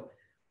 12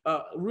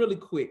 really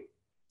quick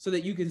so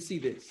that you can see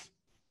this.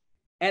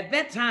 At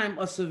that time,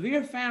 a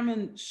severe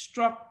famine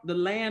struck the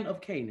land of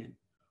Canaan,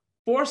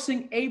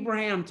 forcing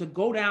Abraham to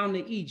go down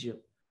to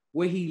Egypt,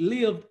 where he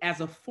lived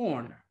as a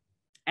foreigner.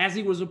 As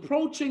he was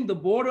approaching the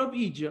border of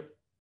Egypt,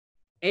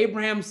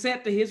 Abraham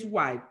said to his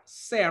wife,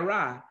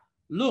 Sarai,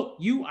 look,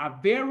 you are a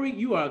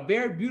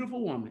very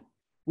beautiful woman.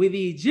 When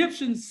the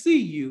Egyptians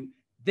see you,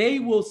 they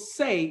will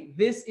say,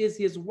 this is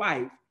his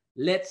wife.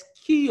 Let's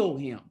kill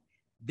him.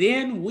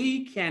 Then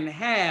we can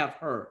have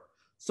her.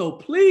 So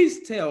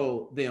please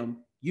tell them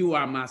you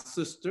are my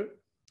sister.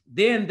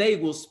 then they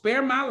will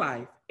spare my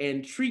life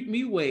and treat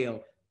me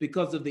well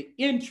because of the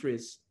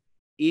interest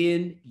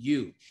in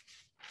you.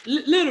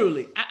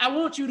 Literally, I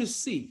want you to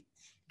see,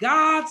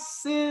 God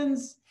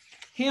sends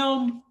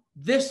him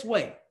this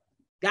way.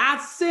 God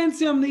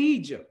sends him to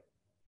Egypt.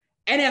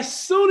 And as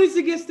soon as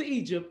he gets to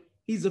Egypt,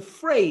 he's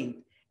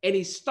afraid and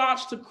he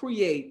starts to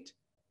create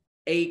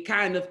a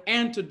kind of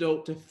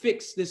antidote to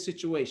fix this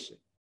situation.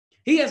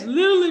 He has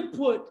literally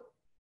put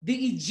the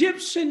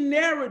Egyptian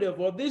narrative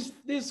or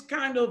this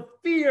kind of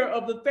fear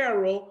of the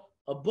Pharaoh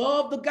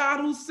above the God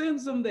who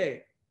sends him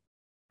there.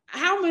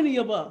 How many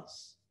of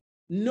us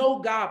know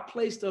God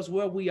placed us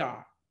where we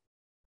are,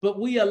 but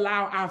we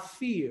allow our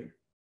fear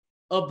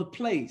of the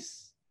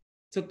place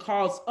to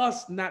cause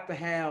us not to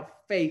have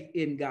faith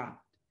in God?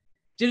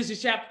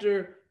 Genesis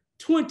chapter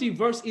 20,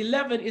 verse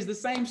 11 is the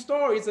same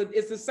story.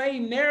 It's the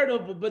same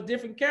narrative, but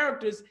different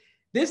characters.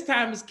 This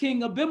time it's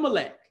King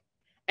Abimelech.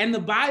 And the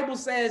Bible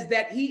says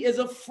that he is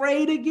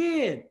afraid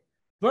again.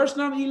 Verse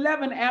number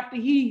 11, after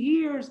he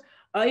hears,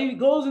 he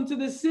goes into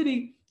the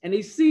city and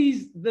he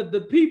sees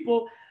the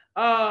people,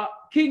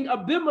 King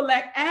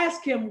Abimelech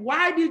asked him,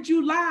 why did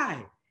you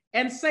lie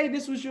and say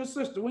this was your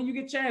sister? When you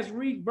get a chance,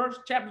 read verse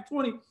chapter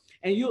 20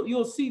 and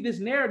you'll see this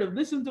narrative.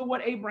 Listen to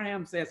what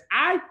Abraham says.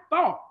 I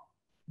thought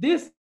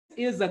this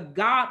is a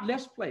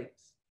godless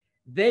place.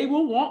 They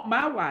will want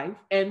my wife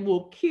and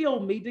will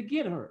kill me to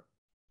get her.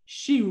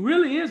 She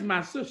really is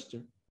my sister,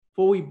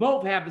 for we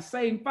both have the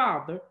same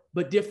father,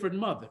 but different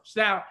mothers.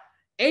 Now,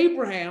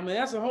 Abraham, and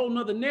that's a whole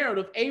nother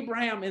narrative,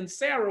 Abraham and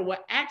Sarah will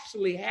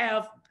actually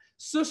have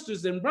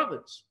sisters and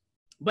brothers.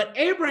 But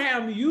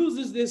Abraham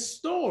uses this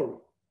story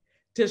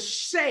to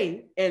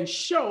say and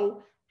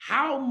show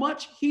how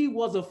much he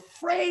was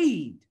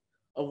afraid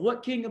of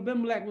what King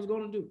Abimelech was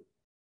going to do.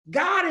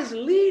 God is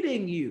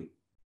leading you,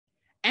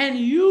 and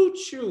you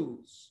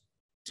choose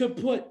to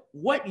put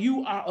what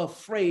you are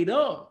afraid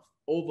of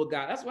over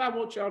God. That's why I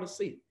want y'all to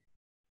see.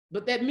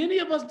 But that many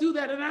of us do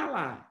that in our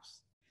lives,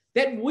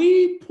 that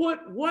we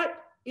put what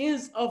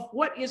is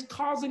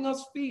causing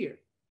us fear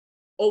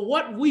or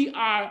what we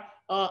are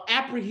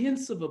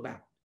apprehensive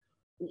about.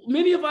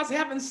 Many of us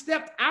haven't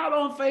stepped out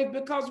on faith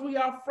because we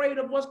are afraid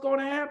of what's going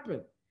to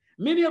happen.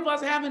 Many of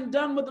us haven't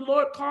done what the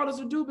Lord called us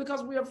to do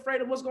because we're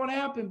afraid of what's going to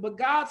happen. But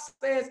God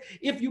says,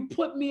 if you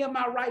put me in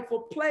my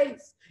rightful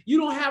place, you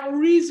don't have a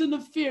reason to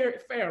fear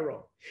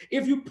Pharaoh.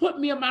 If you put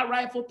me in my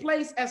rightful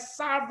place as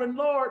sovereign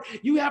Lord,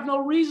 you have no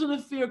reason to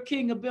fear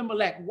King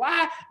Abimelech.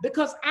 Why?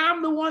 Because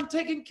I'm the one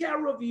taking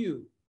care of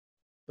you.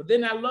 But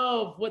then I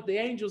love what the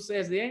angel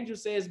says. The angel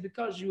says,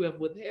 because you have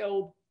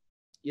withheld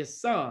your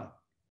son,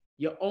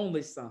 your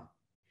only son,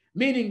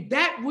 meaning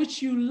that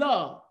which you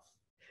love,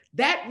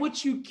 that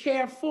which you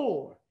care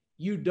for,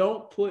 you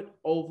don't put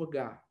over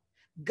God.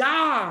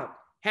 God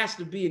has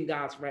to be in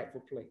God's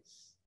rightful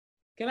place.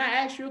 Can I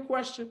ask you a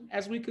question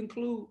as we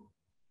conclude?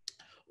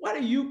 What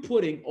are you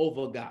putting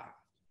over God?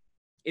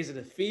 Is it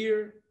a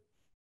fear?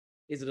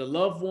 Is it a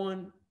loved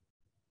one?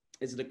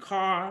 Is it a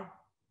car?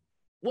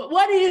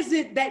 What is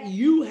it that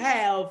you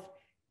have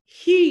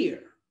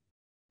here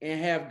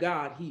and have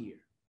God here?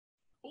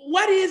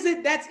 What is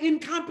it that's in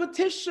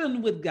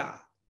competition with God?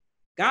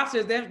 God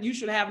says that you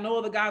should have no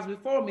other gods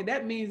before me.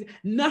 That means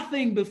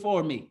nothing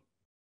before me.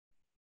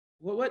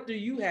 Well, what do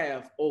you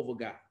have over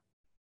God?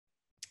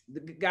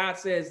 God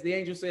says, the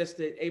angel says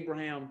to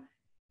Abraham,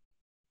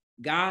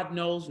 God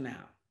knows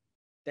now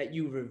that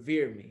you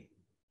revere me.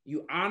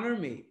 You honor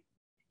me.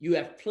 You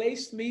have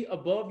placed me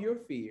above your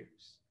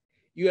fears.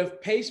 You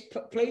have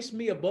placed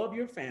me above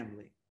your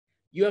family.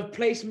 You have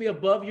placed me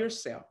above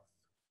yourself.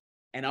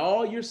 And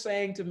all you're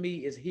saying to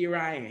me is, here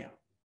I am.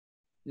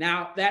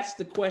 Now, that's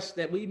the question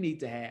that we need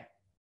to have.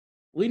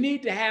 We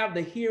need to have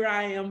the here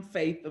I am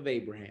faith of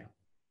Abraham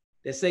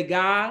that say,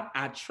 God,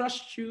 I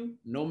trust you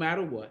no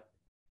matter what.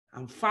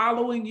 I'm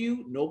following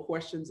you, no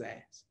questions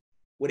asked.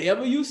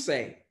 Whatever you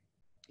say,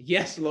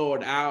 yes,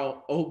 Lord,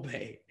 I'll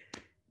obey.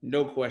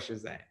 No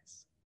questions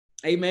asked.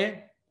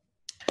 Amen.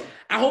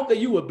 I hope that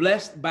you were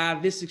blessed by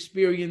this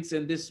experience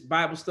and this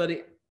Bible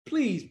study.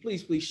 Please,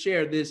 please, please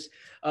share this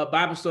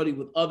Bible study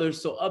with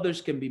others so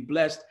others can be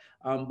blessed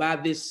by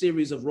this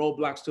series of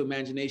Roadblocks to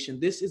Imagination.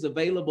 This is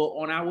available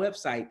on our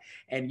website,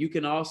 and you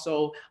can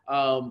also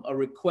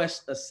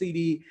request a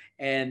CD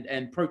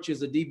and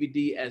purchase a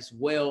DVD as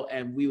well,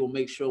 and we will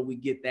make sure we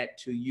get that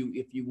to you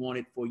if you want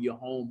it for your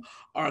home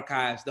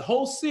archives. The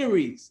whole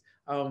series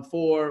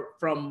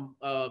from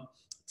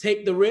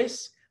Take the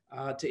Risk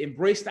to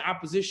Embrace the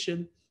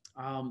Opposition,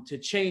 to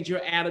change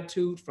your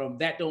attitude from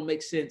that don't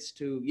make sense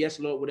to yes,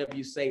 Lord, whatever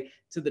you say,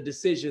 to the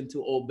decision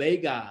to obey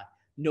God.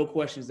 No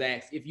questions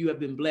asked. If you have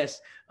been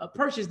blessed,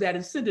 purchase that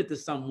and send it to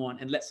someone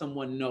and let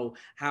someone know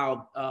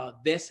how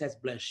this has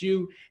blessed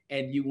you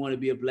and you want to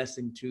be a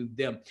blessing to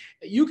them.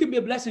 You can be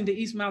a blessing to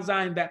East Mount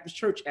Zion Baptist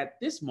Church at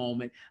this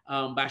moment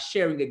by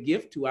sharing a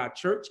gift to our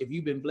church. If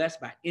you've been blessed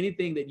by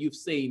anything that you've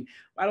seen,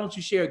 why don't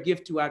you share a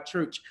gift to our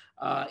church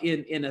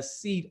in a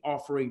seed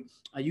offering,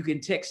 you can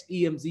text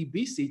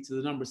EMZBC to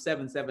the number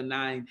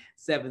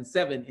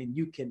 77977, and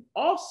you can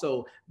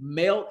also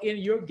mail in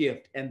your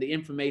gift, and the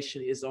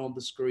information is on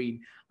the screen,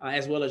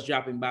 as well as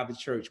dropping by the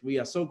church. We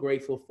are so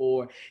grateful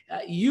for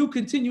you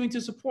continuing to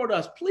support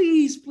us.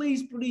 Please,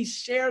 please, please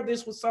share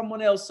this with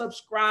someone else.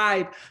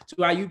 Subscribe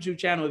to our YouTube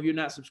channel if you're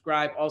not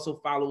subscribed. Also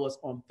follow us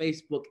on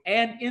Facebook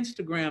and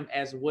Instagram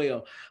as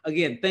well.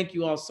 Again, thank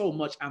you all so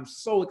much. I'm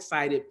so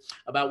excited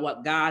about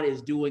what God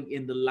is doing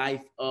in the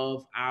life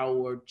of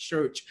our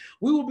church.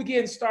 We will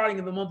begin starting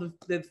in the month of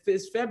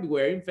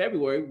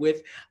February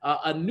with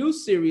a new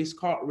series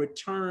called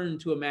Return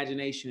to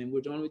Imagination. And we're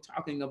going to be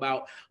talking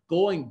about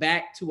going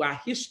back to our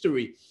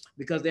history,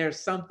 because there's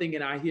something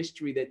in our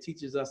history that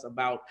teaches us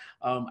about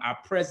our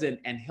present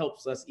and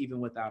helps us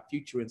even with our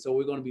future. And so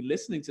we're going to be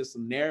listening to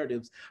some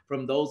narratives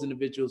from those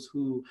individuals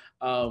who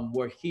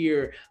were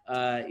here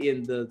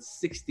in the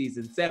 60s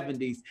and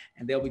 70s,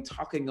 and they'll be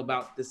talking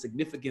about the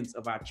significance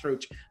of our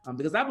church,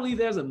 because I believe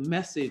there's a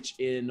message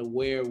in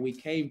where we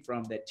came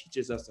from that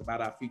teaches us about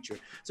our future.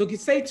 So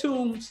stay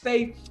tuned,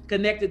 stay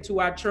connected to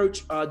our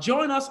church.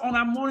 Join us on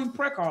our morning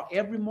prayer call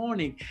every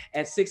morning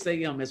at 6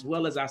 a.m., as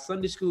well as our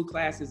Sunday school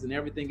classes and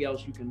everything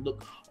else. You can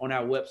look on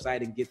our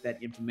website and get that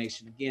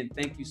information. Again,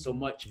 thank you so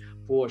much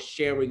for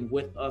sharing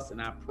with us,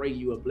 and I pray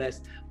you are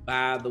blessed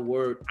by the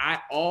word. I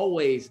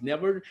always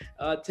never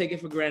take it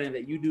for granted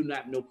that you do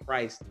not know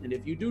Christ. And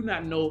if you do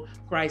not know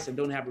Christ and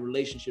don't have a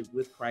relationship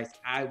with Christ,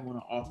 I want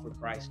to offer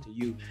Christ to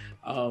you.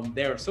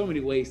 There are so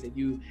many ways that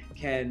you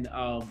can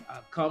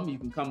come. You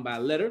can come by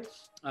letter,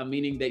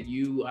 meaning that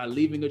you are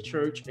leaving a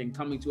church and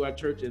coming to our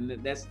church, and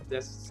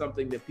that's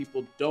something that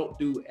people don't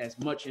do as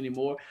much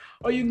anymore.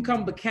 Or you can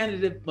come by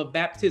candidate of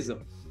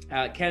baptism.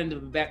 Candidate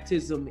of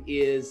baptism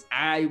is,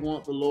 I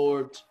want the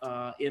Lord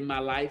in my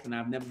life, and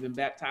I've never been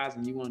baptized,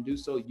 and you want to do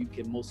so, you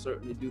can most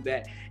certainly do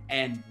that,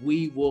 and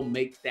we will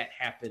make that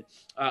happen.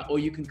 Or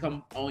you can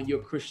come on your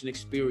Christian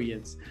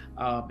experience,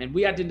 and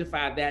we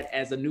identify that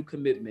as a new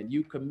commitment.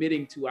 You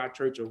committing to our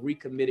church or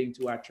recommitting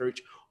to our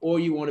church, or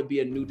you want to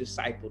be a new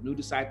disciple. New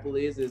disciple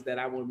is that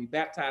I want to be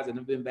baptized and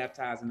I've been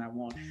baptized and I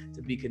want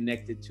to be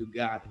connected to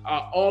God.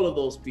 All of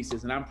those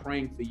pieces. And I'm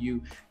praying for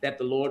you that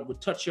the Lord would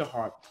touch your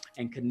heart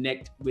and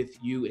connect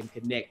with you and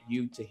connect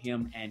you to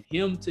him and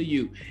him to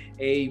you.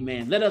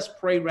 Amen. Let us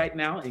pray right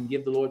now and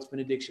give the Lord's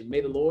benediction. May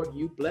the Lord,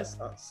 you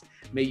bless us.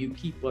 May you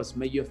keep us.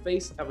 May your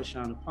face ever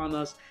shine upon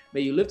us.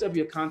 May you lift up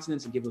your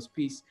countenance and give us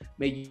peace.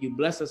 May you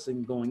bless us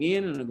in going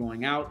in and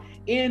going out,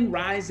 in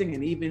rising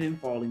and even in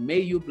falling. May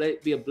you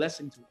be a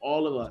blessing to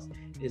all of us.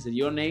 It is in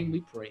your name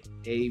we pray.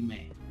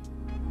 Amen.